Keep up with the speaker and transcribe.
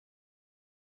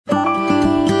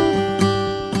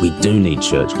do need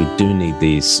church. We do need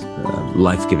these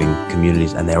life-giving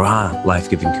communities, and there are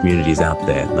life-giving communities out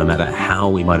there, no matter how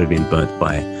we might have been burnt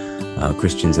by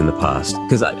Christians in the past.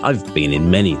 Because I've been in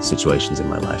many situations in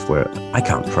my life where I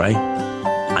can't pray.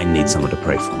 I need someone to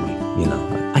pray for me. You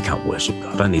know, I can't worship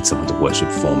God. I need someone to worship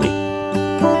for me.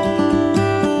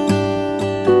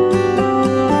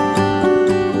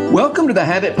 Welcome to the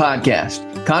Habit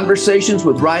Podcast, conversations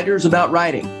with writers about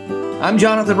writing. I'm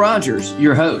Jonathan Rogers,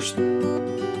 your host.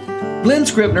 Glen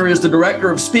Scrivener is the director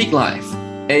of Speak Life,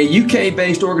 a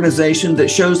UK-based organization that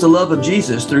shows the love of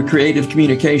Jesus through creative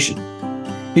communication.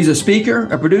 He's a speaker,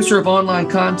 a producer of online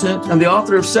content, and the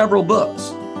author of several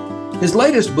books. His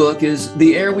latest book is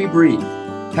The Air We Breathe,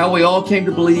 How We All Came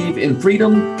to Believe in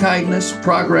Freedom, Kindness,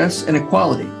 Progress, and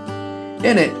Equality.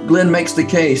 In it, Glen makes the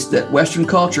case that Western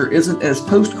culture isn't as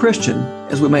post-Christian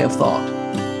as we may have thought.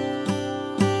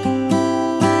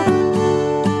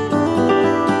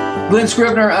 Glen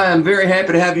Scrivener, I am very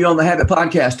happy to have you on the Habit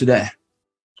Podcast today.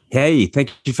 Hey,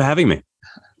 thank you for having me.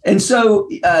 And so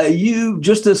you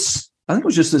just I think it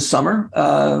was just this summer,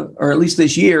 or at least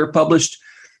this year, published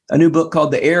a new book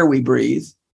called The Air We Breathe.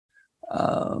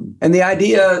 And the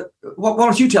idea, why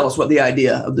don't you tell us what the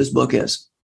idea of this book is?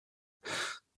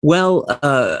 Well,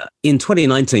 in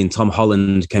 2019, Tom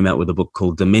Holland came out with a book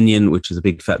called Dominion, which is a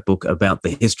big fat book about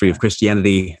the history of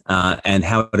Christianity and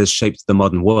how it has shaped the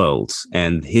modern world.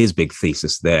 And his big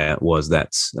thesis there was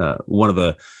that one of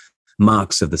the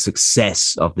marks of the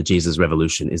success of the Jesus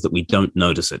Revolution is that we don't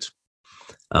notice it.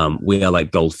 We are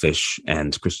like goldfish,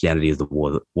 and Christianity is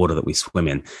the water that we swim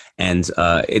in. And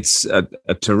it's a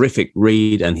terrific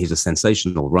read, and he's a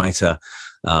sensational writer.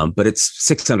 But it's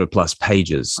 600 plus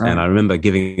pages. Right. And I remember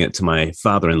giving it to my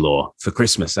father-in-law for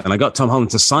Christmas, and I got Tom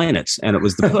Holland to sign it. And it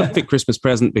was the perfect Christmas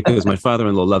present because my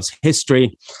father-in-law loves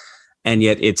history, and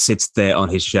yet it sits there on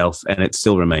his shelf and it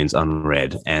still remains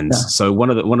unread. And so one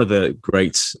of the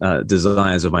great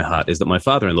desires of my heart is that my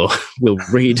father-in-law will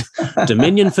read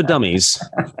Dominion for Dummies,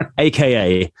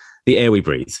 AKA The Air We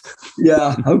Breathe.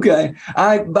 Yeah. Okay.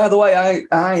 By the way,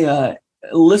 I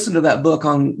listened to that book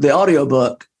on the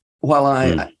audiobook while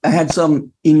I had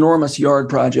some enormous yard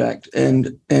project,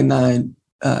 and I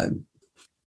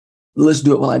listened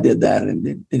to it while I did that,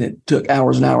 and it took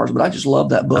hours and hours. But I just love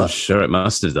that book. Oh, sure, it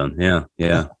must have done.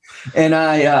 Yeah. And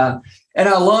I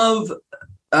love.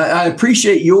 I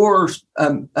appreciate your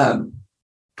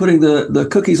putting the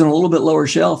cookies on a little bit lower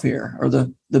shelf here, or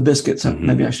the biscuits,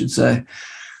 maybe I should say.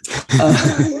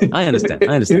 I understand.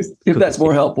 If that's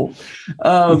more helpful.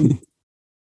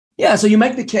 Yeah. So you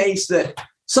make the case that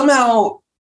somehow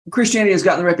Christianity has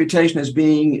gotten the reputation as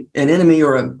being an enemy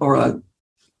or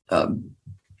a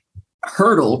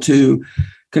hurdle to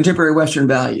contemporary Western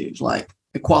values like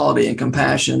equality and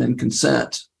compassion and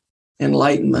consent,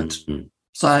 enlightenment,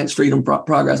 science, freedom,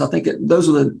 progress. I think those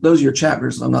are your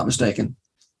chapters, if I'm not mistaken.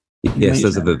 Yes,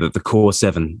 those are the core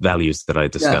 7 values that I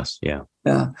discussed. Yeah.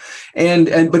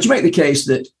 And but you make the case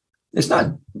that it's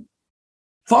not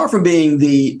far from being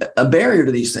a barrier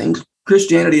to these things.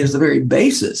 Christianity is the very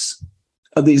basis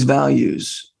of these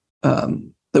values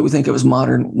that we think of as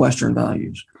modern Western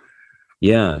values.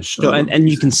 Yeah, sure. And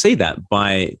you can see that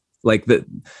by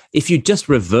if you just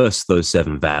reverse those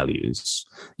 7 values,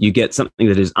 you get something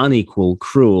that is unequal,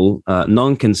 cruel,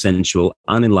 non-consensual,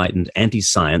 unenlightened,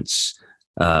 anti-science,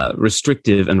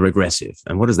 restrictive, and regressive.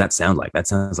 And what does that sound like? That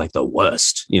sounds like the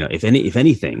worst. You know, if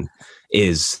anything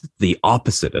is the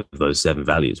opposite of those 7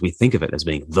 values, we think of it as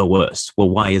being the worst. Well,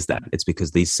 why is that? It's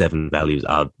because these 7 values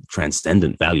are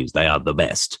transcendent values. They are the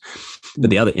best. But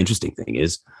the other interesting thing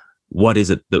is, what is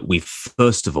it that we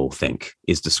first of all think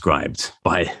is described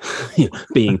by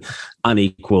being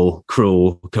unequal,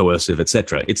 cruel, coercive,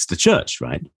 etc.? It's the church,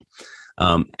 right?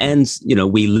 And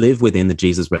we live within the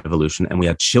Jesus Revolution, and we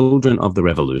are children of the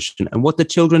revolution. And what do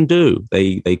children do?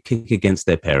 They kick against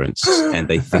their parents, and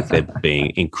they think they're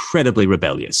being incredibly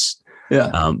rebellious.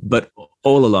 Yeah. But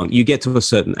all along, you get to a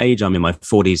certain age. I'm in my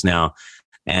 40s now,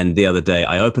 and the other day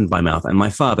I opened my mouth, and my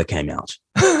father came out.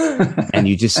 And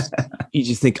you just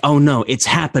think, oh no, it's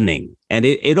happening. And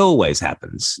it always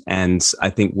happens. And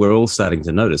I think we're all starting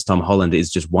to notice Tom Holland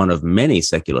is just one of many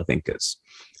secular thinkers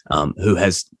who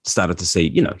has started to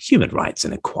see, human rights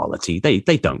and equality.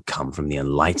 They don't come from the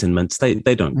Enlightenment.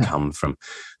 They don't come from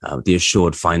the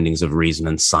assured findings of reason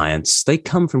and science. They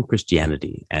come from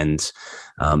Christianity. And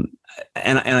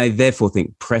I therefore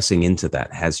think pressing into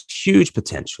that has huge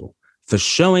potential for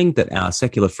showing that our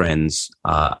secular friends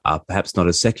are perhaps not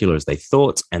as secular as they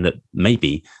thought, and that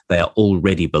maybe they are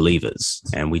already believers.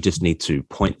 And we just need to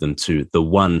point them to the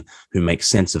one who makes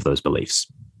sense of those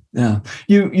beliefs. Yeah.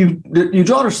 You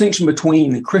draw a distinction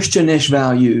between Christianish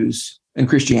values in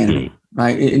Christianity,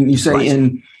 right? And you say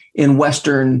in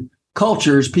Western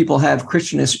cultures, people have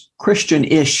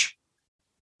Christian-ish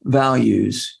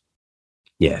values.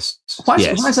 Yes. Why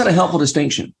is that a helpful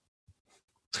distinction?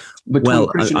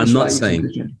 Well, I'm not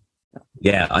saying.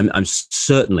 Yeah, I'm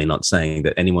certainly not saying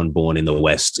that anyone born in the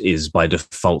West is by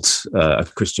default a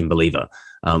Christian believer.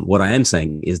 What I am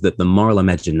saying is that the moral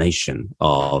imagination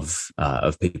of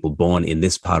people born in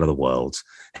this part of the world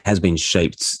has been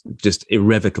shaped just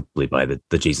irrevocably by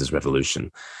the Jesus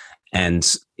Revolution,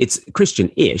 and it's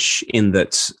Christian-ish in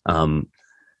that.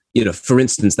 For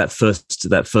instance, that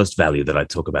first value that I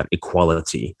talk about,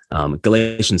 equality.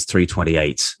 Galatians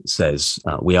 3:28 says,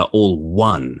 "We are all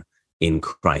one in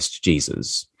Christ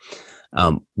Jesus."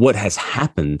 What has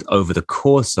happened over the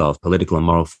course of political and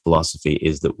moral philosophy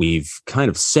is that we've kind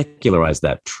of secularized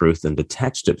that truth and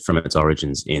detached it from its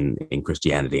origins in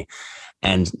Christianity.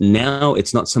 And now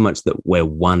it's not so much that we're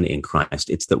one in Christ,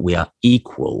 it's that we are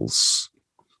equals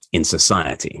in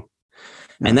society.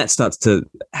 And that starts to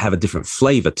have a different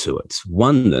flavor to it.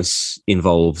 Oneness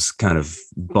involves kind of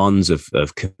bonds of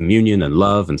communion and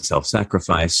love and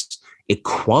self-sacrifice.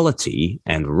 Equality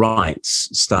and rights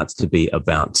starts to be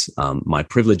about my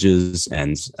privileges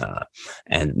and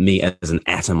me as an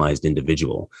atomized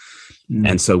individual.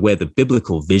 And so where the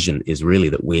biblical vision is really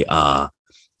that we are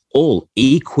all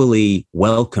equally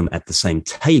welcome at the same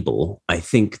table, I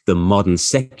think the modern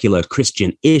secular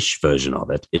Christian-ish version of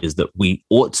it is that we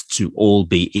ought to all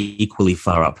be equally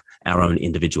far up our own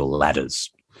individual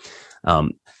ladders.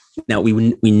 Now, we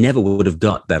never would have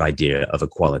got that idea of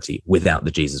equality without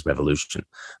the Jesus Revolution,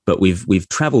 but we've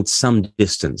traveled some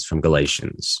distance from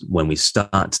Galatians when we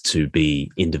start to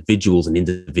be individuals and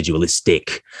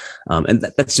individualistic, and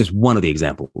that's just one of the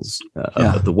examples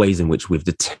of the ways in which we've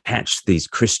detached these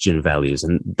Christian values,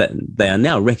 and that they are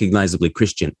now recognizably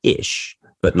Christian-ish,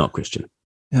 but not Christian.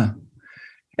 Yeah.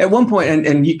 At one point,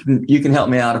 and you can help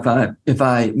me out if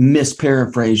I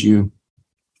misparaphrase you,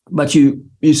 but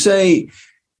you say,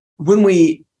 when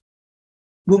we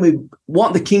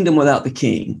want the kingdom without the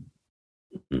king,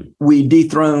 we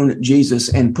dethrone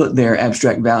Jesus and put their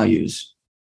abstract values.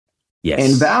 Yes.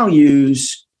 And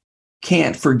values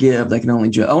can't forgive. They can only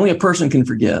judge. Only a person can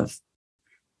forgive.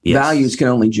 Yes. Values can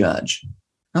only judge.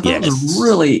 I thought it was a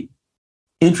really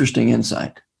interesting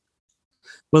insight.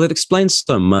 Well, it explains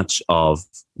so much of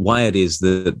why it is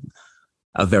that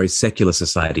a very secular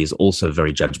society is also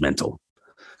very judgmental.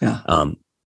 Yeah.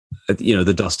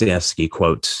 The Dostoevsky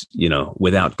quote,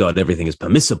 without God, everything is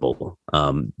permissible.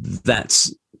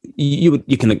 That's you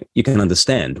can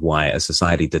understand why a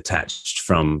society detached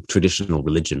from traditional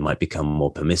religion might become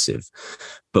more permissive.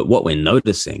 But what we're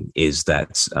noticing is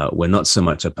that we're not so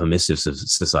much a permissive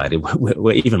society;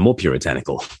 we're even more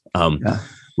puritanical.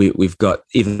 We've got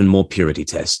even more purity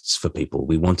tests for people.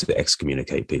 We want to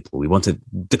excommunicate people. We want to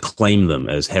declaim them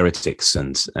as heretics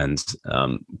and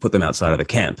put them outside of the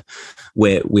camp,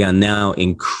 where we are now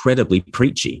incredibly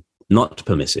preachy, not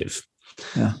permissive.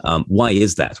 Yeah. Why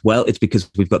is that? Well, it's because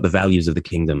we've got the values of the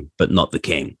kingdom, but not the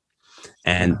king.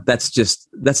 And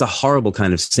that's a horrible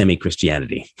kind of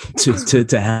semi-Christianity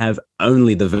to have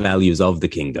only the values of the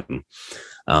kingdom.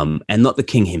 And not the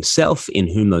king himself, in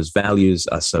whom those values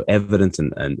are so evident,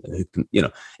 and who can,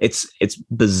 it's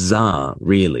bizarre,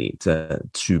 really,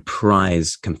 to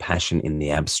prize compassion in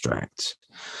the abstract.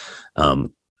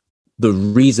 The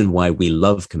reason why we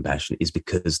love compassion is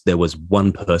because there was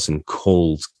one person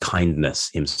called kindness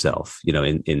himself.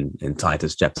 In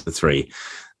Titus chapter 3,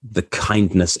 the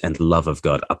kindness and love of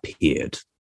God appeared.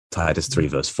 Titus 3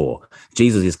 verse 4.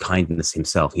 Jesus is kindness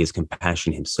himself. He is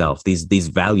compassion himself. These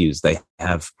values, they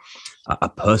have a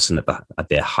person at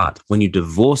their heart. When you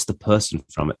divorce the person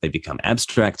from it, they become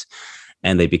abstract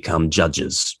and they become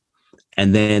judges.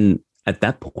 And then at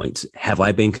that point, have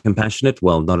I been compassionate?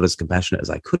 Well, not as compassionate as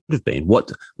I could have been.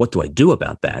 What do I do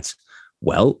about that?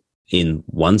 Well, in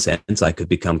one sense, I could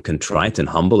become contrite and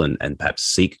humble and perhaps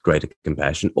seek greater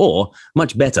compassion. Or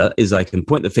much better is I can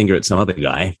point the finger at some other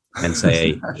guy and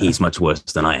say, he's much worse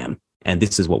than I am. And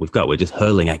this is what we've got. We're just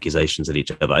hurling accusations at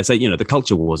each other. I say, the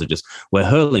culture wars are we're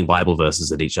hurling Bible verses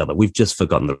at each other. We've just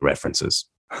forgotten the references.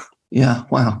 Yeah.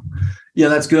 Wow. Yeah,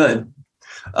 that's good.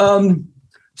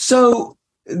 So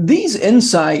these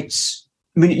insights,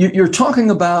 you're talking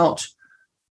about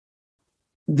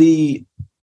the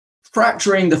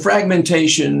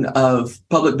fragmentation of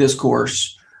public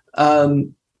discourse.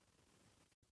 Any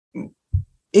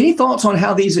thoughts on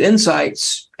how these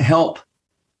insights help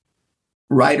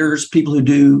writers, people who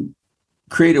do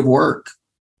creative work,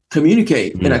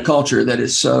 communicate in a culture that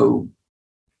is so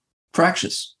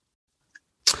fractious?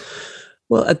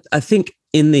 Well, I think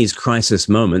in these crisis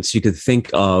moments, you could think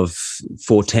of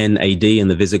 410 AD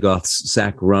and the Visigoths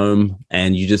sack Rome,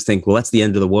 and you just think, well, that's the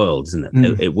end of the world, isn't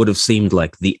it? It would have seemed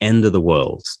like the end of the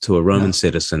world to a Roman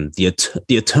citizen. The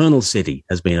eternal city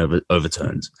has been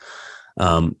overturned.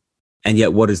 And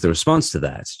yet, what is the response to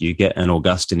that? You get an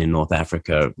Augustine in North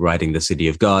Africa writing the City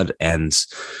of God and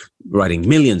writing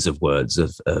millions of words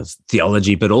of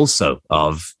theology, but also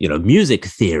of, music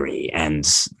theory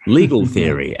and legal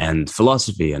theory and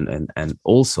philosophy and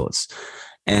all sorts.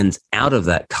 And out of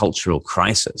that cultural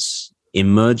crisis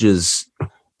emerges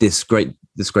this great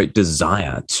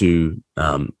desire to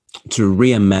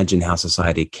reimagine how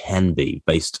society can be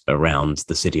based around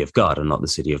the city of God and not the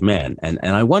city of man. And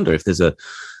I wonder if there's a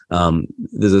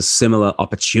similar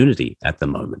opportunity at the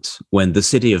moment when the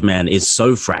city of man is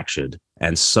so fractured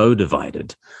and so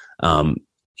divided.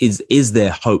 Is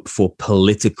there hope for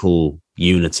political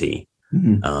unity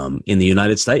in the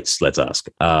United States? Let's ask.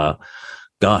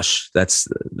 It's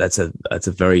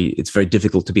very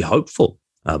difficult to be hopeful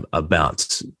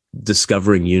about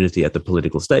discovering unity at the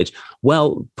political stage.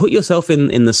 Well, put yourself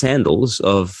in the sandals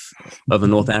of a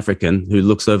North African who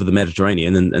looks over the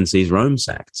Mediterranean and sees Rome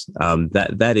sacked.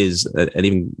 That is an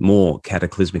even more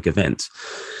cataclysmic event.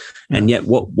 And yet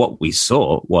what we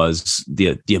saw was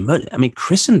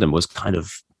Christendom was kind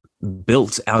of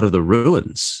built out of the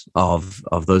ruins of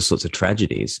those sorts of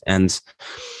tragedies. And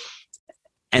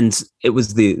it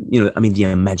was the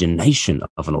imagination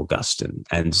of an Augustine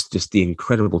and just the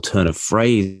incredible turn of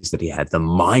phrase that he had, the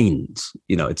mind.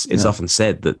 It's often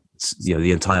said that,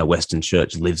 the entire Western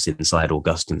Church lives inside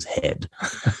Augustine's head.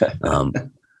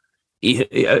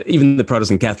 Even the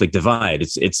Protestant Catholic divide,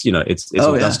 it's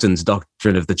Augustine's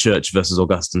doctrine of the church versus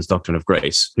Augustine's doctrine of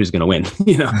grace. Who's going to win?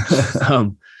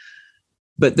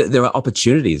 But there are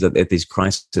opportunities at these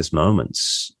crisis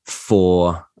moments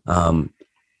for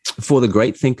the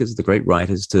great thinkers, the great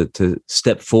writers to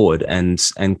step forward and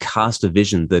cast a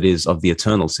vision that is of the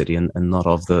eternal city and not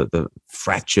of the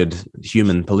fractured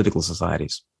human political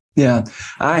societies. Yeah,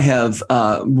 I have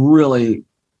really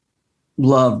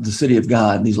loved the City of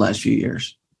God these last few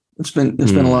years. It's been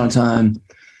a lot of time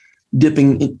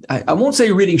dipping. I won't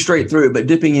say reading straight through, but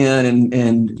dipping in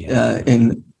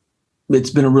and it's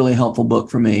been a really helpful book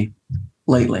for me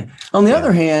lately. On the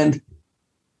other hand,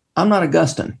 I'm not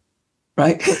Augustine.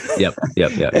 Right? Yep.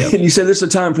 And you said this is a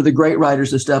time for the great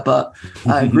writers to step up.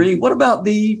 I agree. What about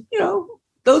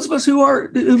those of us who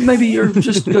maybe you're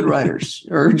just good writers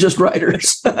or just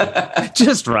writers?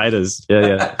 Just writers.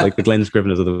 Yeah. Like the Glen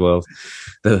Scriveners of the world.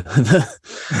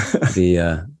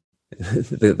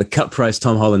 The cut price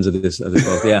Tom Hollands of this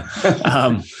world. Yeah.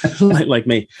 Like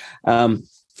me.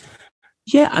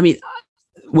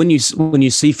 When you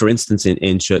see, for instance,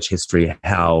 in church history,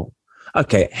 how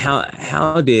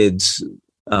did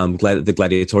the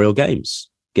gladiatorial games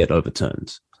get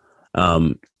overturned?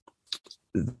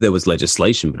 There was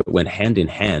legislation, but it went hand in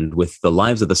hand with the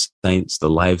lives of the saints, the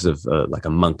lives of like a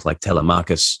monk like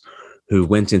Telemachus, who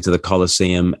went into the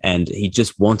Colosseum and he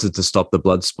just wanted to stop the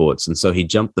blood sports. And so he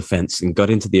jumped the fence and got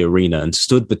into the arena and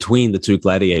stood between the two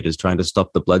gladiators trying to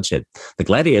stop the bloodshed. The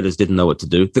gladiators didn't know what to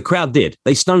do. The crowd did.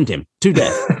 They stoned him to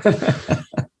death.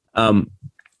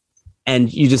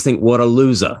 And you just think, what a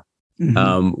loser.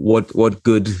 What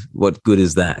good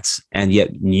is that? And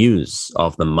yet news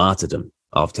of the martyrdom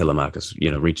of Telemachus,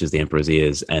 reaches the emperor's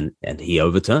ears and he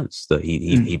overturns.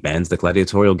 He bans the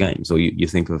gladiatorial games. Or you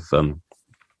think of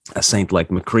a saint like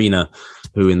Macrina,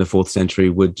 who in the 4th century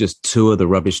would just tour the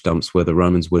rubbish dumps where the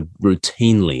Romans would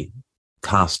routinely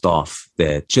cast off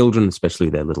their children, especially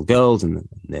their little girls and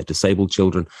their disabled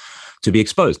children, to be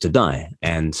exposed, to die.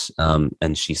 And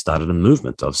she started a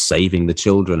movement of saving the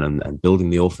children and building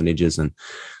the orphanages. And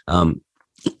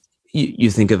you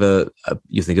think of a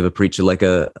preacher like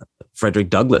a Frederick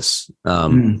Douglass,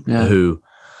 who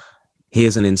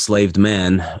here's an enslaved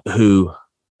man who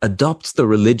adopts the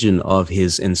religion of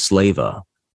his enslaver,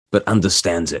 but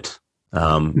understands it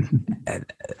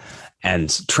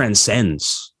and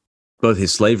transcends both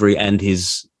his slavery and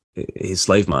his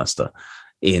slave master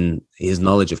in his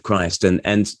knowledge of Christ.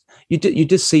 And you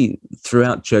just see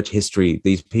throughout church history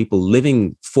these people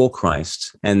living for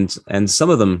Christ, and some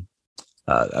of them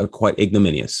are quite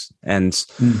ignominious. And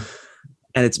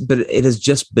it has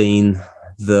just been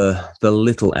the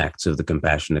little acts of the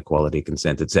compassion, equality,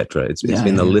 consent, etc. It's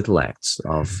been the little acts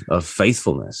of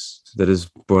faithfulness that has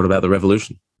brought about the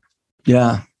revolution.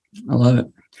 Yeah, I love it.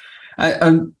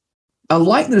 I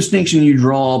like the distinction you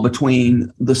draw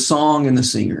between the song and the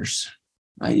singers.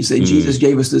 Right? You say Jesus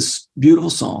gave us this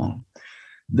beautiful song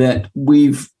that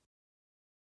we've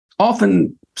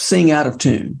often sing out of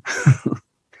tune.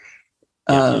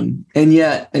 And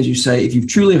yet, as you say, if you've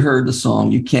truly heard the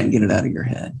song, you can't get it out of your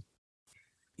head.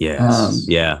 Yes.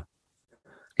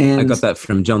 And I got that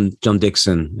from John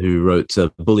Dixon, who wrote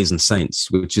Bullies and Saints,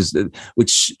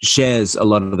 which shares a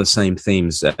lot of the same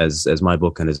themes as my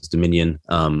book and as Dominion.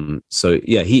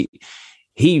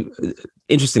 He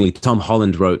interestingly, Tom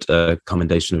Holland wrote a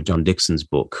commendation of John Dixon's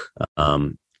book,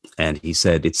 and he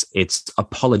said it's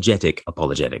apologetics.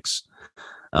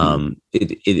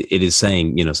 It is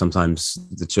saying, sometimes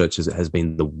the church has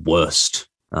been the worst,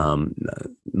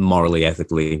 morally,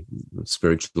 ethically,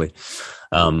 spiritually,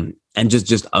 and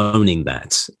just owning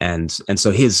that. And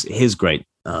so his great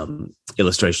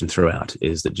illustration throughout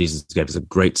is that Jesus gave us a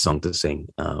great song to sing.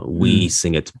 We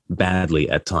sing it badly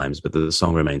at times, but the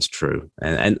song remains true.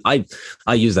 And I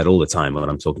use that all the time when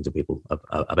I'm talking to people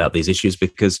about these issues,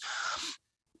 because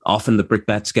often the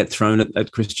brickbats get thrown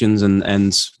at Christians,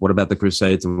 and what about the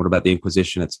Crusades, and what about the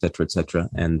Inquisition, et cetera, et cetera.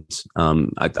 And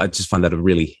I just find that a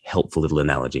really helpful little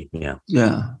analogy. Yeah.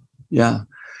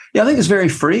 I think it's very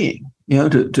freeing,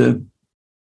 to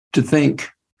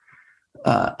think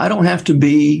I don't have to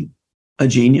be a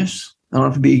genius. I don't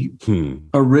have to be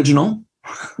original.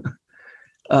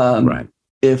 Right.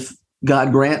 If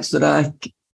God grants that I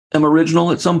am original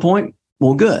at some point,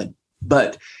 well, good.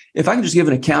 But if I can just give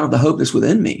an account of the hope that's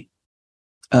within me,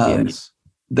 that's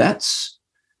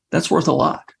worth a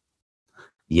lot.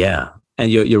 Yeah.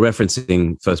 And you're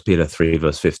referencing 1 Peter 3,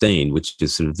 verse 15, which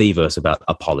is sort of the verse about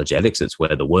apologetics. It's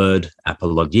where the word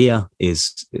apologia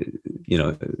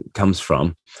comes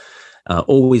from.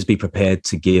 Always be prepared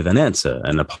to give an answer,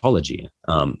 an apology,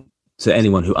 to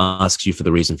anyone who asks you for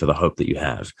the reason for the hope that you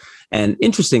have. And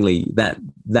interestingly, that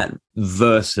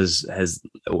verse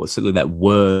or certainly that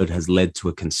word has led to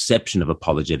a conception of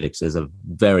apologetics as a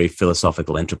very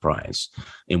philosophical enterprise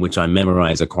in which I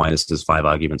memorize Aquinas' 5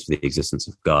 arguments for the existence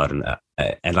of God,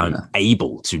 and I'm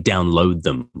able to download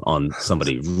them on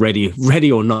somebody,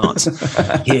 ready or not.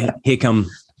 Here come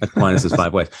Aquinas'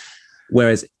 5 ways.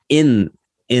 Whereas in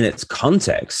its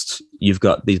context, you've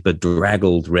got these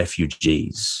bedraggled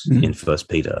refugees in 1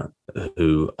 Peter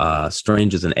who are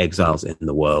strangers and exiles in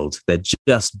the world. They're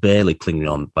just barely clinging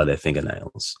on by their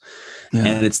fingernails. Yeah.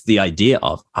 And it's the idea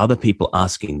of other people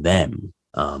asking them,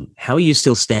 how are you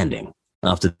still standing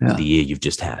after the year you've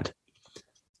just had?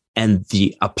 And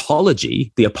the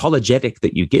apologetic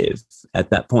that you give at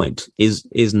that point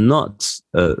is not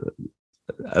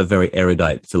a very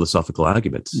erudite philosophical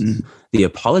argument. The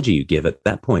apology you give at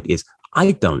that point is,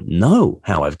 I don't know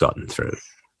how I've gotten through.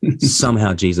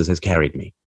 Somehow Jesus has carried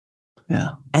me. Yeah.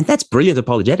 And that's brilliant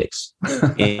apologetics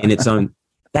in its own.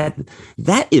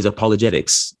 That is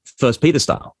apologetics, 1 Peter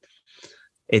style.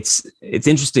 It's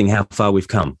interesting how far we've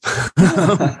come.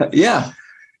 Yeah,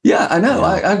 I know.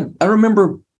 I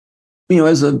remember,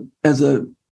 as a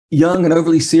young and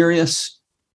overly serious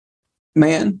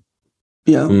man,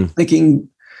 thinking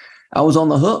I was on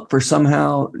the hook for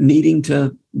somehow needing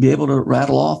to be able to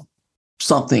rattle off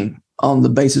something on the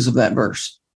basis of that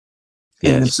verse.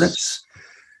 Yes. And since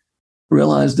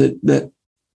realized that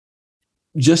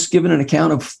just giving an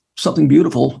account of something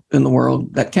beautiful in the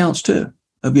world, that counts too,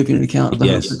 of giving an account of the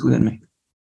hope that's within me.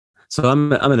 So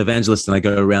I'm an evangelist, and I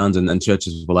go around and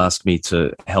churches will ask me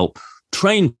to help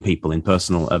train people in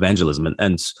personal evangelism,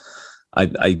 and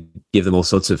I give them all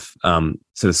sorts of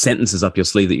sort of sentences up your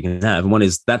sleeve that you can have. And one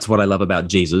is, that's what I love about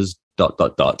Jesus, ...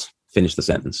 Finish the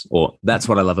sentence. Or that's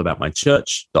what I love about my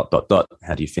church, ...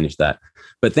 How do you finish that?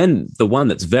 But then the one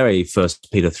that's very 1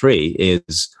 Peter 3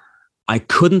 is, I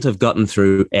couldn't have gotten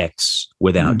through X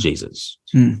without Jesus.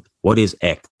 What is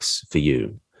X for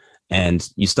you? And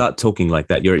you start talking like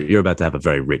that, you're about to have a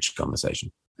very rich conversation.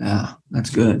 Yeah, that's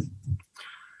good.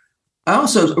 I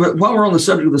also, while we're on the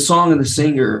subject of the song and the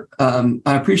singer,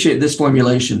 I appreciate this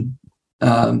formulation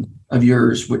of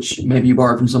yours, which maybe you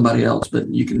borrowed from somebody else, but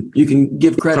you can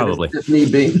give credit if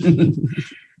need be.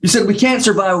 You said we can't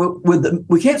survive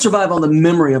on the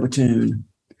memory of a tune.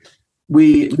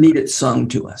 We need it sung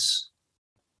to us.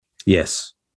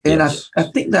 Yes. And yes. I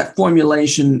think that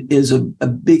formulation is a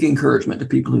big encouragement to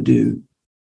people who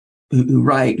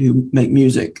write, who make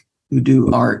music, who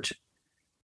do art.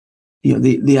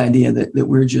 The idea that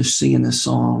we're just singing this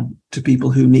song to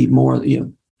people who need more,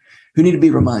 who need to be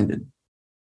reminded.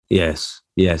 Yes.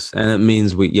 And it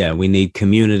means we need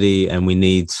community, and we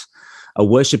need a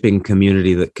worshiping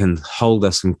community that can hold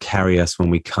us and carry us when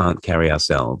we can't carry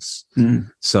ourselves.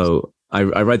 So I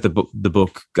write the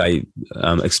book. I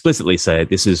explicitly say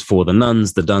this is for the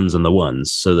nuns, the duns, and the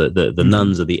ones. So that the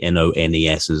nuns are the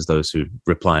NONESs, those who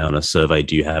reply on a survey,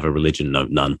 do you have a religion? No,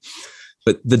 none.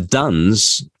 But the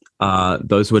duns are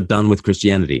those who are done with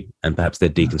Christianity, and perhaps they're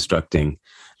deconstructing.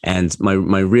 And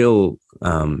my real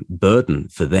burden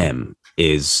for them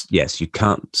is, yes, you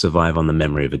can't survive on the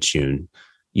memory of a tune.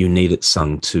 You need it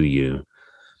sung to you.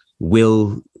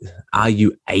 Are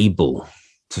you able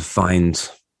to find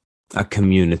a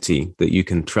community that you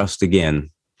can trust again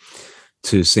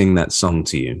to sing that song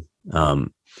to you?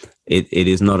 It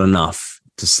is not enough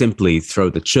to simply throw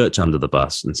the church under the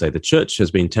bus and say the church has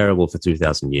been terrible for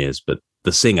 2,000 years, but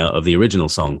the singer of the original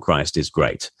song, Christ, is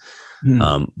great.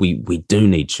 We do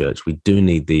need church. We do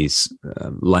need these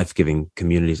life-giving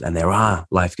communities, and there are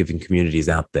life-giving communities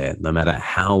out there, no matter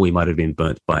how we might have been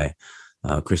burnt by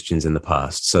Christians in the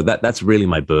past. So that's really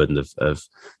my burden of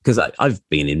because I've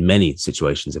been in many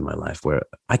situations in my life where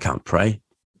I can't pray.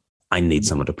 I need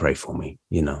someone to pray for me.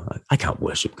 I can't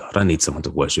worship God. I need someone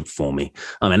to worship for me.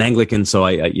 I'm an Anglican, so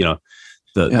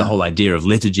the whole idea of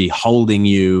liturgy holding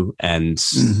you and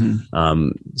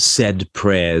said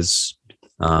prayers,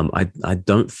 I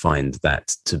don't find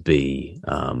that to be,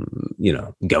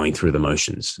 going through the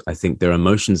motions. I think there are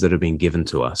motions that have been given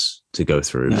to us to go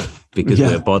through because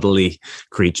we're bodily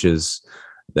creatures.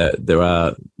 There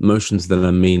are motions that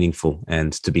are meaningful,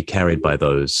 and to be carried by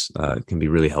those can be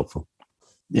really helpful.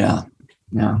 Yeah.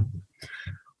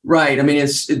 Right. I mean,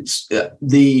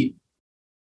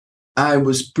 I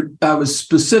was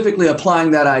specifically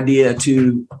applying that idea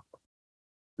to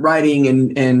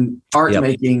writing and art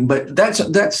making, but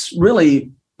that's really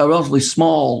a relatively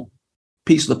small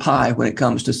piece of the pie when it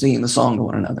comes to singing the song to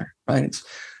one another, right? It's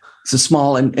a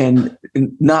small and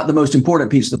not the most important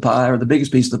piece of the pie or the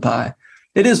biggest piece of the pie.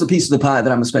 It is the piece of the pie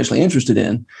that I'm especially interested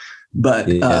in, but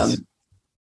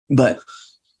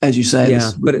as you say,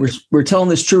 we're telling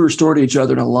this truer story to each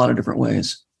other in a lot of different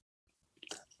ways.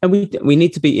 And we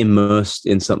need to be immersed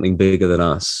in something bigger than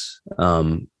us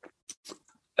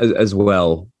as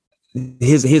well.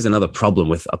 Here's another problem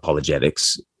with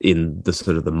apologetics in the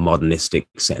sort of the modernistic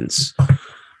sense.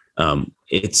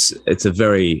 It's a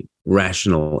very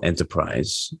rational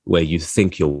enterprise where you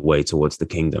think your way towards the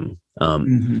kingdom,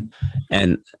 and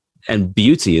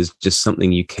beauty is just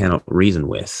something you cannot reason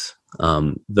with.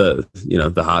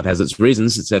 The heart has its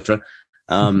reasons, etc.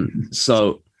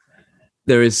 So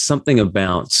there is something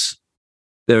about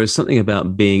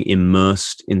being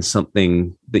immersed in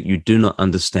something that you do not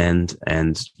understand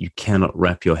and you cannot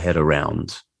wrap your head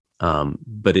around,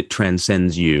 but it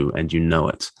transcends you and you know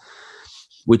it,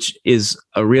 which is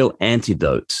a real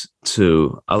antidote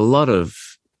to a lot of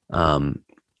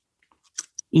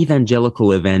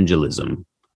evangelical evangelism.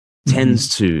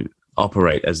 Tends to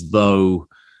operate as though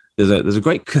there's a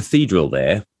great cathedral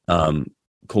there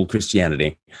called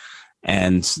Christianity,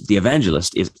 and the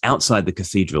evangelist is outside the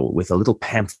cathedral with a little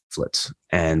pamphlet,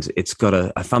 and it's got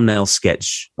a thumbnail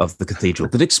sketch of the cathedral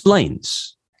that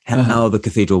explains how the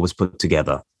cathedral was put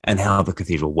together and how the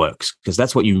cathedral works, because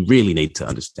that's what you really need to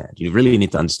understand. You really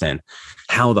need to understand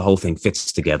how the whole thing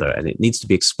fits together, and it needs to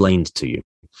be explained to you.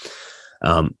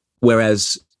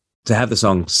 Whereas to have the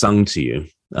song sung to you,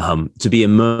 to be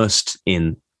immersed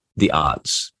in the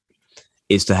arts,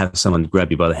 is to have someone grab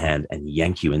you by the hand and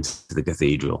yank you into the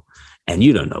cathedral, and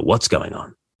you don't know what's going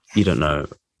on. You don't know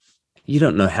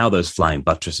how those flying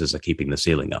buttresses are keeping the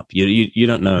ceiling up. You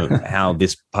don't know how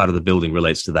this part of the building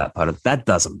relates to that part of that.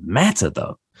 Doesn't matter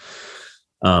though.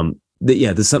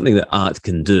 There's something that art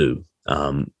can do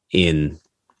in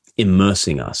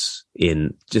immersing us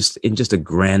in just a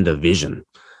grander vision.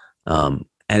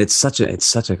 And it's such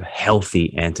a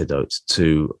healthy antidote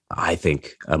to, I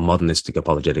think, a modernistic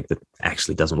apologetic that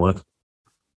actually doesn't work.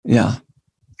 Yeah.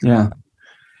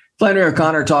 Flannery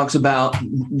O'Connor talks about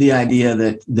the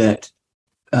idea that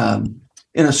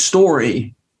in a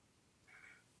story,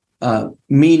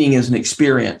 meaning is an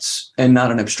experience and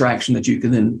not an abstraction that you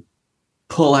can then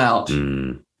pull out.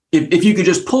 If you could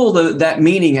just pull that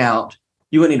meaning out,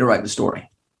 you wouldn't need to write the story.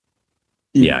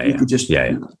 You could just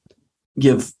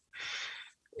give.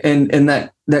 And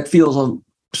that feels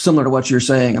similar to what you're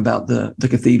saying about the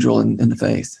cathedral and the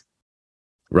faith.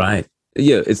 Right.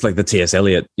 Yeah, it's like the T.S.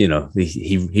 Eliot,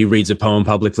 he reads a poem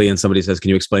publicly and somebody says, "Can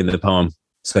you explain the poem?"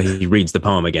 So he reads the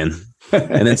poem again.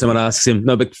 And then someone asks him,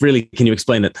 "No, but really, can you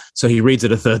explain it?" So he reads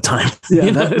it a third time. Yeah,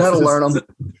 that'll learn them.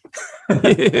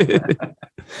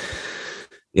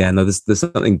 Yeah, no, there's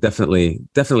something definitely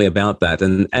about that.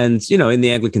 And in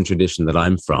the Anglican tradition that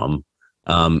I'm from,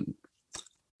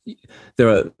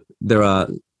 there are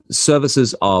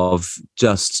services of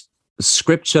just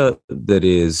scripture that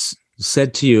is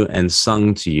said to you and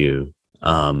sung to you,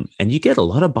 and you get a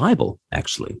lot of Bible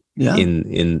actually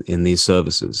in these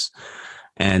services.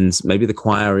 And maybe the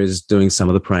choir is doing some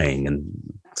of the praying and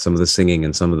some of the singing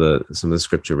and some of the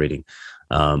scripture reading,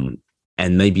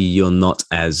 and maybe you're not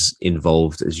as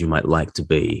involved as you might like to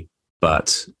be,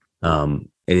 but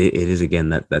it is again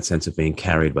that sense of being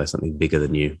carried by something bigger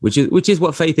than you, which is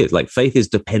what faith is. Like, faith is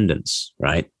dependence,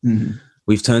 right? Mm-hmm.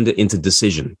 We've turned it into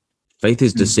decision. Faith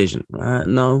is decision.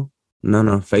 No.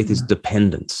 Faith is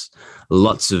dependence.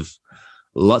 Lots of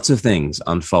things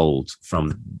unfold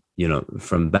from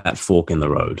that fork in the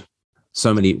road.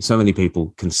 So many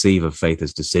people conceive of faith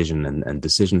as decision, and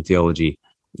decision theology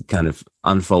kind of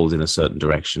unfolds in a certain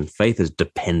direction. Faith as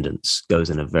dependence goes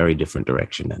in a very different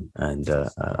direction, and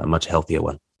a much healthier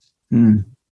one.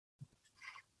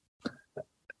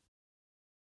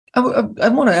 I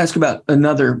want to ask about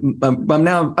another. I'm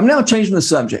now changing the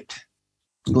subject,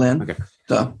 Glenn. Okay.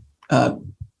 So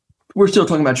we're still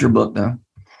talking about your book, though.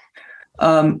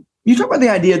 You talk about the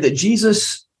idea that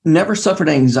Jesus never suffered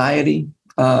anxiety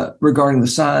regarding the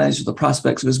size or the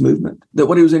prospects of his movement. That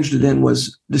what he was interested in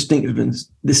was distinctiveness.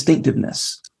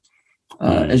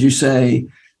 As you say,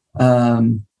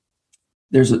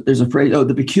 there's a phrase.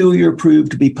 The peculiar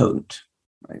proved to be potent.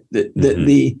 Right.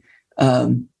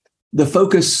 The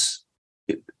focus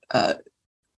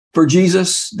for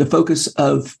Jesus, the focus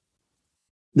of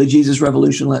the Jesus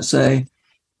revolution, let's say,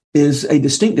 is a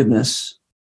distinctiveness.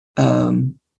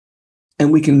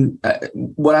 And we can,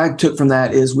 what I took from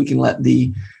that is we can let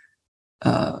the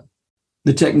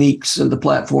techniques and the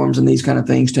platforms and these kind of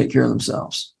things take care of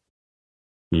themselves.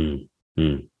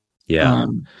 Yeah.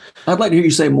 I'd like to hear you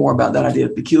say more about that idea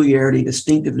of peculiarity,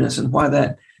 distinctiveness, and why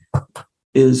that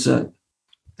is so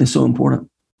important.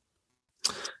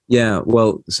 Yeah,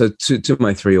 well, so to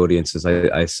my three audiences,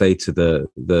 I say to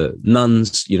the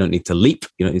nuns, you don't need to leap.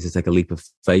 You don't need to take a leap of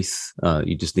faith.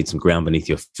 You just need some ground beneath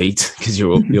your feet because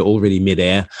you're already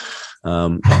midair.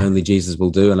 Only Jesus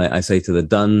will do. And I say to the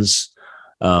duns,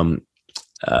 what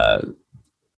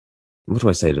do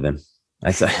I say to them?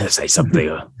 I say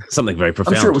something very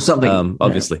profound. I'm sure it was something.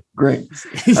 Obviously. Yeah, great.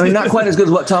 I mean, not quite as good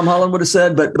as what Tom Holland would have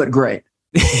said, but great.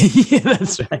 Yeah,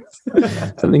 that's right.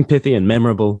 Something pithy and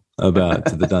memorable about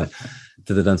to the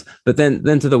duns. But then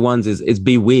to the ones is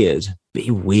be weird.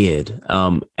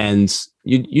 And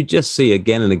you just see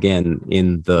again and again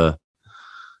in the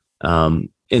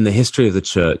history of the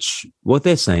church, what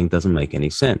they're saying doesn't make any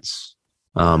sense.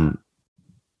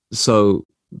 So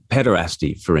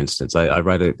pederasty, for instance, I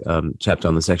write a chapter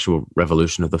on the sexual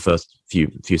revolution of the first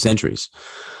few centuries.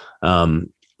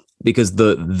 Because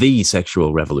the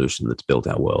sexual revolution that's built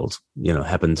our world,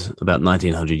 happened about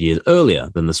 1900 years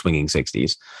earlier than the swinging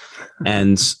 60s.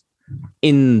 And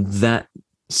in that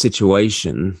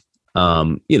situation,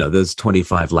 there's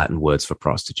 25 Latin words for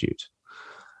prostitute.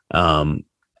 And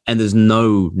there's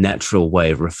no natural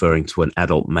way of referring to an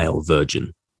adult male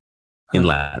virgin in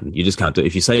Latin. You just can't do it.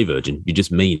 If you say virgin, you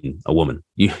just mean a woman.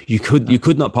 You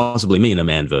could not possibly mean a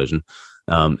man virgin.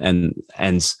 And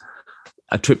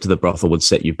a trip to the brothel would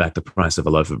set you back the price of a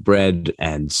loaf of bread,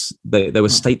 and they were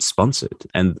state sponsored,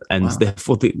 and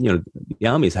therefore the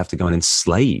armies have to go and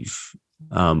enslave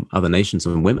other nations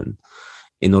and women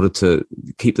in order to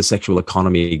keep the sexual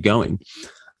economy going.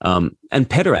 And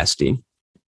pederasty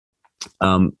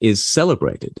is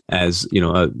celebrated as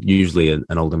usually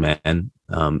an older man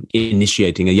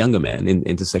initiating a younger man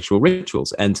into sexual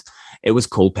rituals, and it was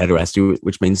called pederasty,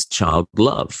 which means child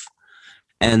love.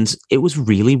 And it was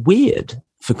really weird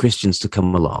for Christians to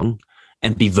come along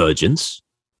and be virgins.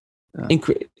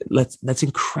 That's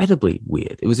incredibly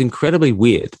weird. It was incredibly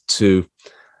weird to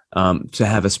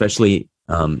have especially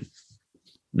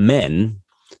men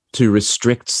to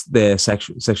restrict their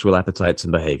sexual appetites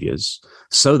and behaviors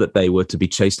so that they were to be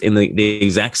chaste in the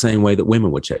exact same way that women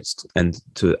were chaste, and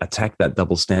to attack that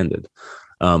double standard.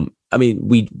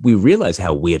 We realize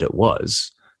how weird it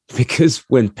was, because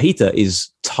when Peter is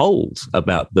told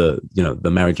about the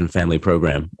marriage and family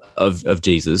program of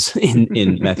Jesus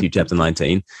in Matthew chapter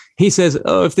 19, he says,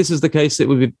 "Oh, if this is the case, it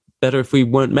would be better if we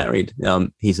weren't married."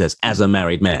 He says, "As a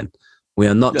married man." We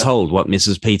are not told what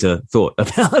Mrs. Peter thought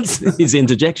about his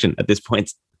interjection at this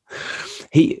point.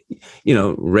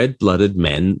 Red-blooded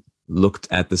men looked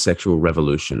at the sexual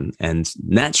revolution and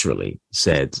naturally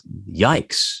said,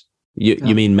 "Yikes.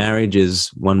 You mean marriage is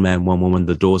one man, one woman,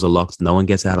 the doors are locked, no one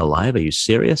gets out alive? Are you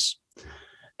serious?"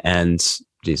 And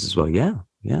Jesus, well, yeah.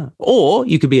 Or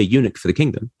you could be a eunuch for the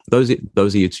kingdom. Those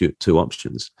are your two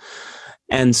options.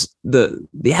 And the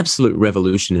absolute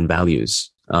revolution in values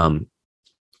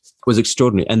was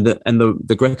extraordinary. And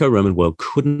the Greco-Roman world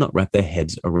could not wrap their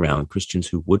heads around Christians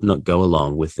who would not go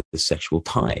along with the sexual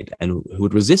tide and who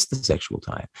would resist the sexual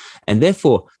tide. And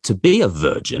therefore, to be a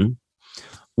virgin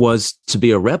was to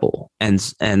be a rebel and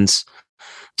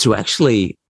to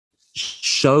actually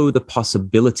show the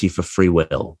possibility for free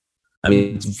will. I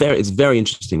mean, it's very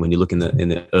interesting when you look in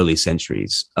the early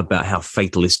centuries about how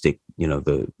fatalistic,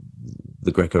 the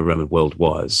Greco-Roman world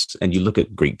was, and you look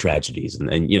at Greek tragedies, and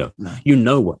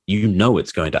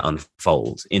it's going to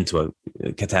unfold into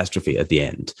a catastrophe at the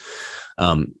end,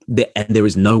 and there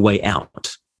is no way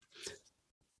out.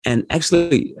 And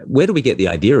actually, where do we get the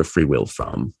idea of free will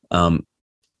from?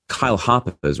 Kyle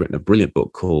Harper has written a brilliant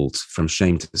book called From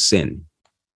Shame to Sin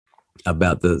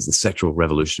about the sexual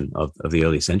revolution of the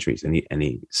early centuries. And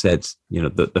he said,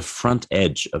 the front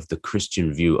edge of the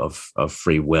Christian view of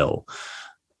free will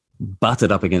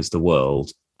butted up against the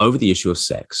world over the issue of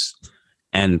sex.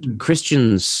 And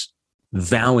Christians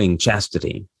vowing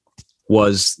chastity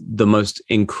was the most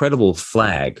incredible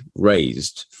flag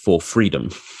raised for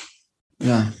freedom.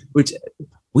 Yeah. Which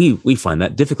we find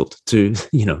that difficult to,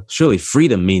 surely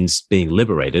freedom means being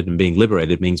liberated, and being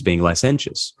liberated means being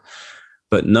licentious.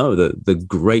 But no, the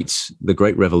great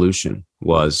revolution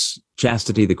was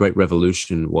chastity. The great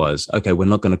revolution was, okay, we're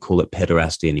not going to call it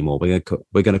pederasty anymore. We're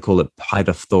going to call it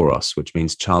paidaphthoros, which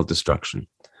means child destruction.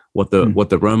 What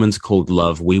the Romans called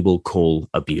love, we will call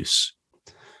abuse.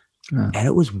 And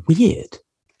it was weird,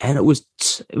 and it was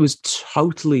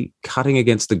totally cutting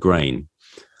against the grain.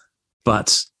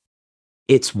 But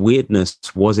its weirdness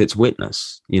was its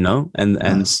witness, and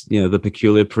the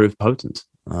peculiar proved potent.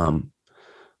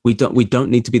 We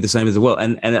don't need to be the same as the world.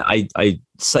 And I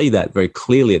say that very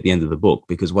clearly at the end of the book,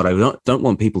 because what I don't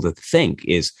want people to think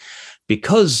is,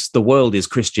 because the world is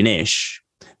Christian-ish,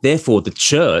 therefore the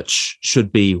church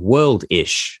should be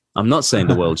world-ish. I'm not saying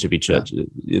the world should be church,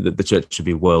 the church should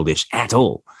be world-ish at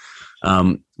all.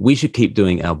 We should keep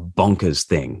doing our bonkers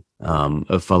thing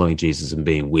of following Jesus and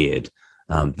being weird.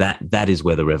 That is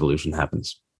where the revolution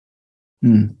happens.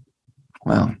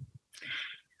 Wow.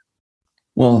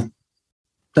 Well,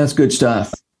 that's good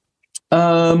stuff.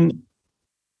 I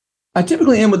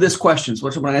typically end with this question, so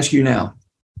what I'm going to ask you now.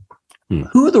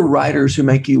 Who are the writers who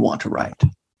make you want to write?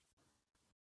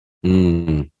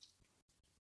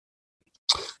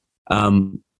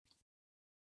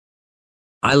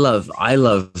 I love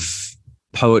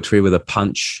poetry with a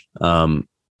punch.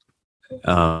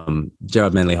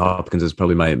 Gerard Manley Hopkins is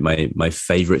probably my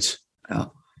favorite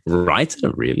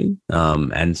writer, really,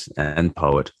 and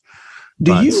poet.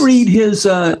 Do you read his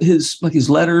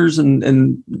letters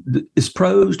and his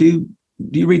prose? Do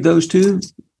you read those too?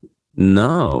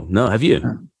 No. Have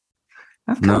you?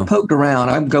 I've kind of poked around.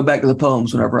 I go back to the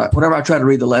poems whenever I try to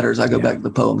read the letters. I go back to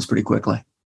the poems pretty quickly.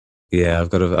 Yeah, I've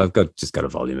got a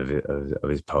volume of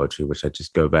his poetry, which I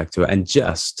just go back to, and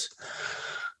just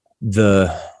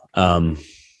the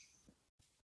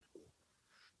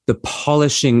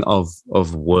polishing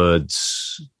of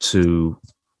words to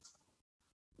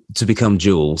become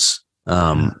jewels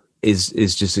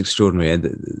is just extraordinary.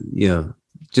 And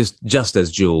just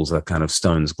as jewels are kind of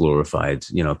stones glorified,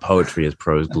 poetry is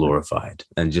prose glorified,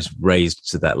 and just raised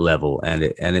to that level. And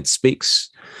it speaks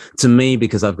to me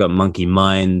because I've got monkey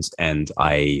mind, and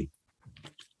I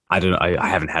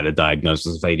haven't had a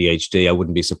diagnosis of ADHD. I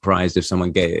wouldn't be surprised if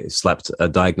someone slapped a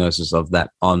diagnosis of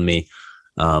that on me.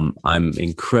 I'm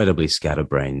incredibly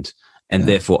scatterbrained, and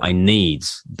therefore I need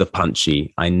the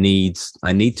punchy. I need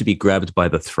to be grabbed by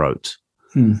the throat.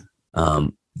 And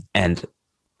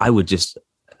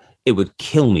it would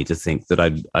kill me to think that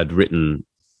I'd written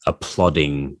a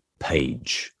plodding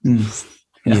page.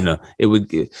 It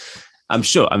would. I'm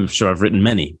sure I've written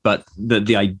many, but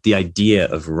the idea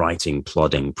of writing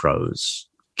plodding prose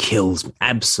kills me.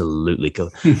 Absolutely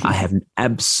kills. I have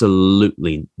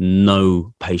absolutely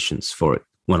no patience for it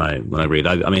when I read.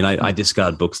 I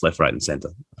discard books left, right, and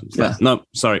center. Like, no,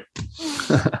 sorry,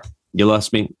 you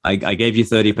lost me. I gave you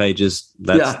 30 pages.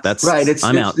 That's right.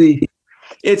 I'm out.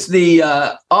 It's the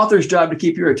author's job to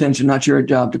keep your attention, not your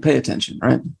job to pay attention,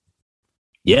 right?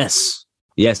 Yes,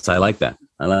 I like that.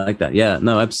 Yeah,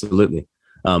 no, absolutely.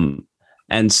 And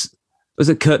was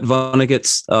it Kurt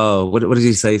Vonnegut's? Oh, what does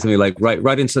he say? Something like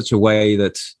write in such a way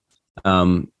that,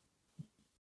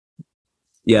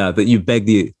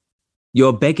 that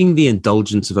you're begging the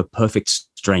indulgence of a perfect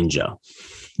stranger.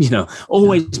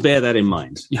 Always bear that in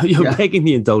mind. You're begging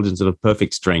the indulgence of a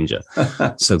perfect stranger.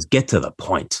 So get to the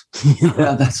point.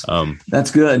 Yeah,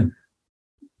 that's good.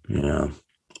 Yeah.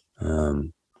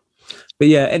 But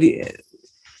yeah,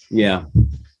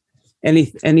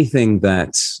 anything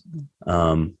that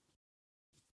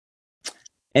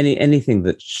anything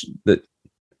that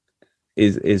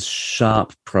is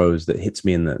sharp prose that hits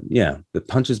me that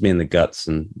punches me in the guts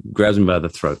and grabs me by the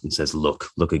throat and says, look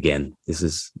again. This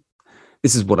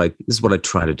is what I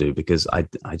try to do, because I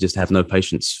just have no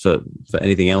patience for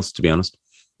anything else, to be honest.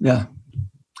 Yeah.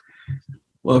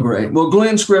 Well, great. Well,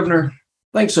 Glen Scrivener,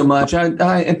 Thanks so much. And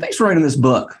thanks for writing this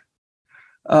book.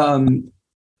 I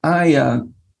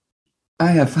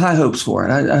have high hopes for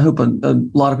it. I hope a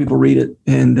lot of people read it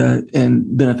and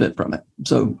benefit from it.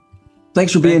 So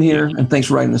thanks for being here, and thanks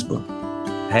for writing this book.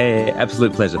 Hey,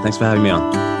 absolute pleasure. Thanks for having me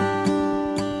on.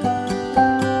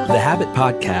 The Habit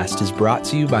Podcast is brought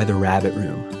to you by The Rabbit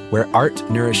Room, where art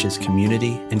nourishes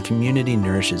community and community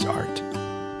nourishes art.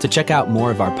 To check out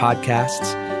more of our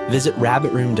podcasts, visit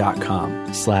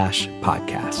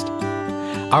rabbitroom.com/podcast.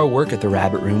 Our work at The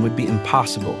Rabbit Room would be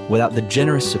impossible without the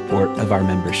generous support of our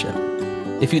membership.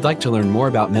 If you'd like to learn more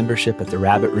about membership at The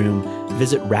Rabbit Room,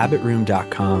 visit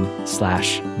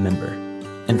rabbitroom.com/member.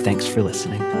 And thanks for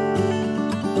listening.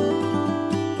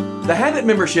 The Habit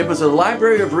membership is a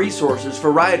library of resources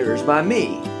for writers by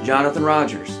me, Jonathan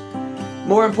Rogers.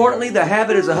 More importantly, The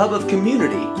Habit is a hub of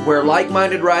community where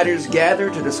like-minded writers gather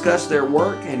to discuss their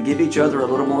work and give each other a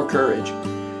little more courage.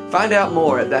 Find out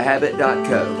more at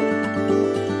thehabit.co.